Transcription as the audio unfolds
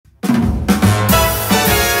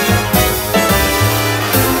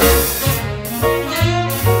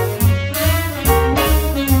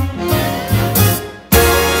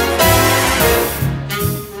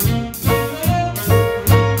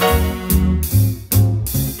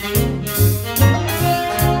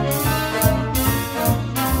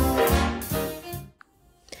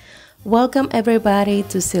Welcome everybody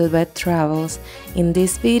to Sylvette Travels. In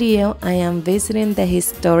this video, I am visiting the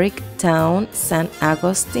historic town San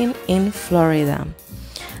Agustin in Florida.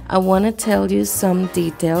 I want to tell you some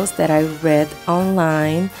details that I read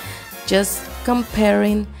online, just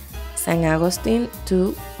comparing San Agustin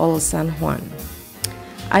to Old San Juan.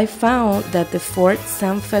 I found that the Fort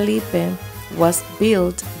San Felipe was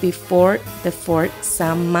built before the Fort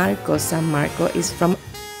San Marcos. San Marcos is from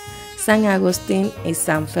San Agustin and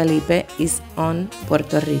San Felipe is on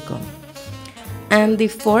Puerto Rico. And the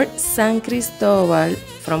Fort San Cristobal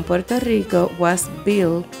from Puerto Rico was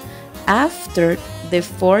built after the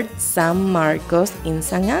Fort San Marcos in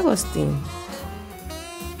San Agustin.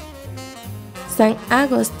 San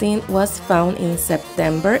Agustin was found in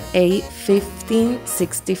September 8,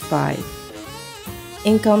 1565.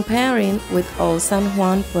 In comparing with Old San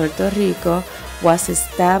Juan, Puerto Rico was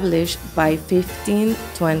established by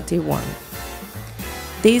 1521.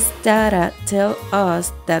 These data tell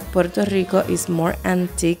us that Puerto Rico is more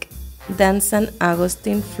antique than San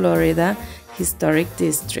Agustin, Florida Historic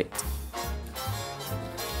District.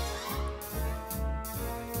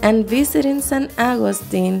 And visiting San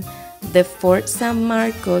Agustin, the Fort San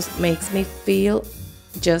Marcos makes me feel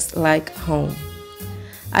just like home.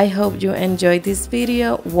 I hope you enjoyed this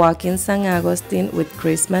video walking San Agustin with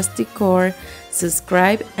Christmas decor.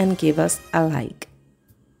 Subscribe and give us a like.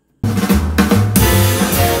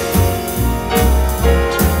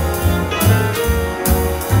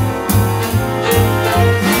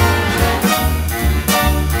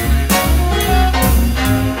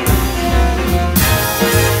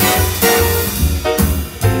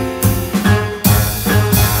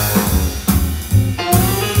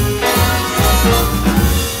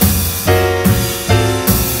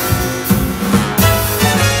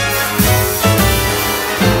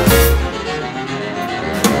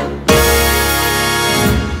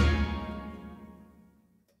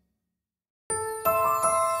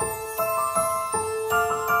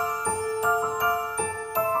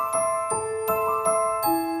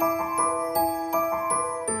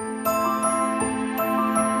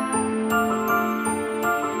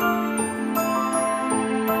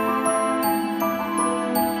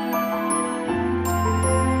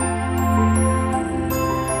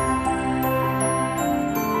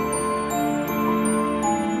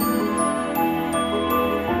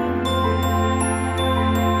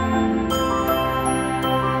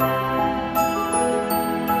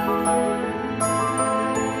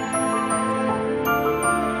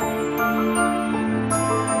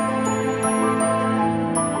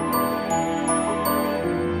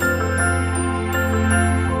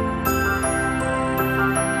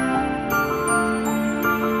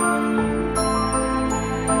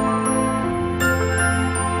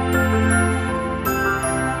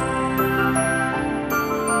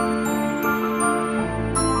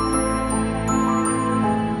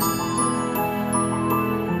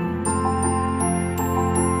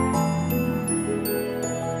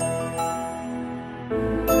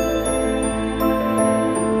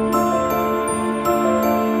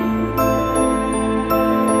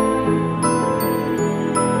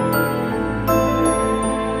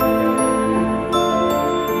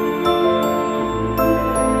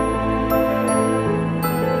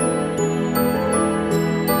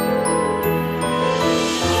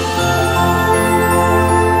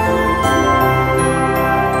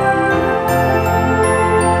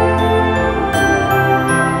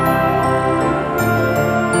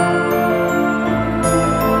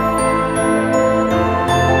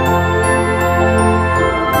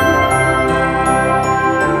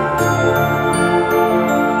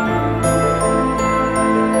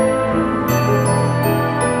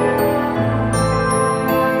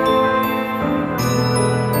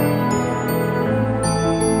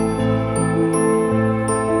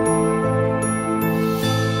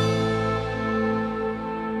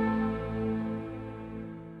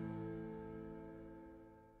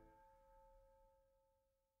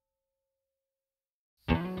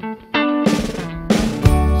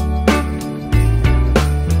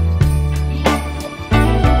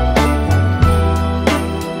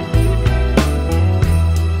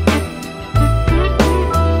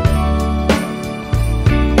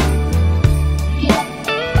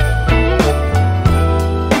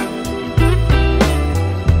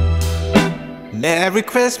 Merry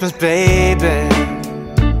Christmas, baby.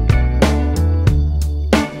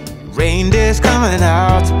 Reindeer's coming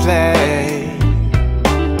out to play.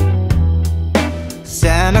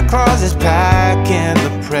 Santa Claus is packing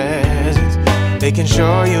the presents, making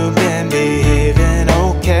sure you've been behaving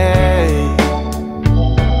okay.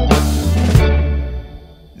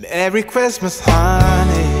 Merry Christmas,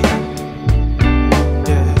 honey.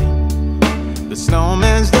 The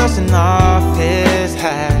snowman's dusting off his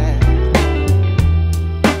hat,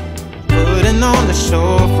 putting on the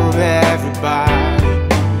show for everybody,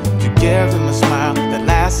 to give him a smile that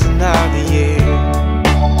lasts another year.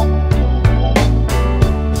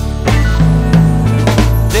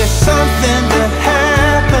 There's something that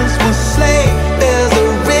happens when sleigh bells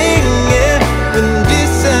are ringing, when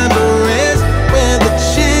December ends, when the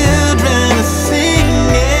children are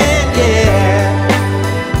singing, yeah.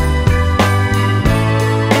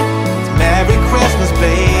 It's Merry Christmas,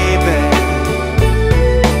 baby.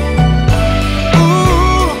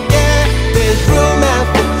 Ooh, yeah. There's room at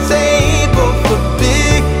the table for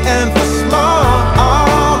big and for small.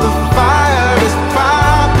 All the fire is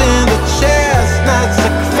popping, the chestnuts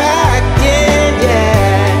are cracking,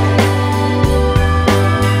 yeah.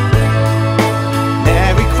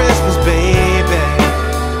 Merry Christmas, baby.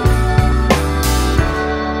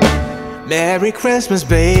 Merry Christmas,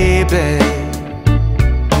 baby.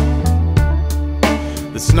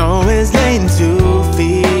 The snow is laying 2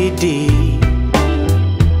 feet deep.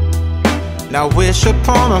 Now wish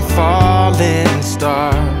upon a falling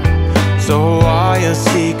star, so all your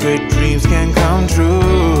secret dreams can come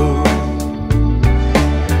true.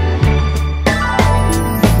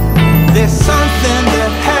 There's something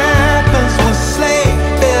that happens when sleigh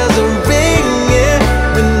bells are ringing,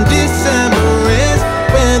 when December ends,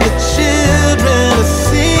 when the children are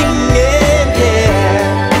singing, yeah.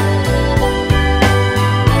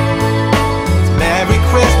 It's Merry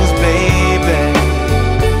Christmas, baby.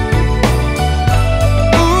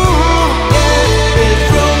 Ooh, yeah. There's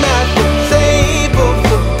room at the table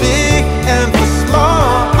for big and for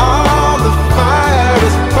small. All the fire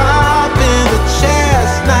is popping, the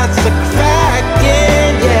chestnuts are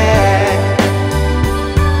cracking, yeah.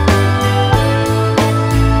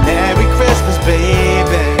 Merry Christmas,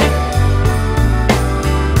 baby.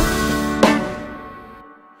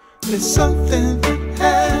 There's something that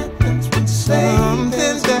happens when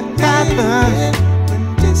something that happens when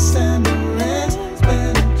December ends,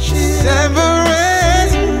 when December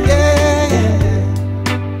ends, yeah, yeah.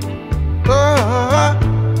 Oh,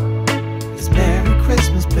 it's Merry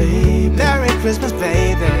Christmas, baby. Merry Christmas,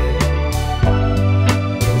 baby.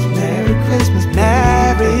 It's Merry Christmas,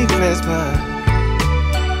 Merry Christmas.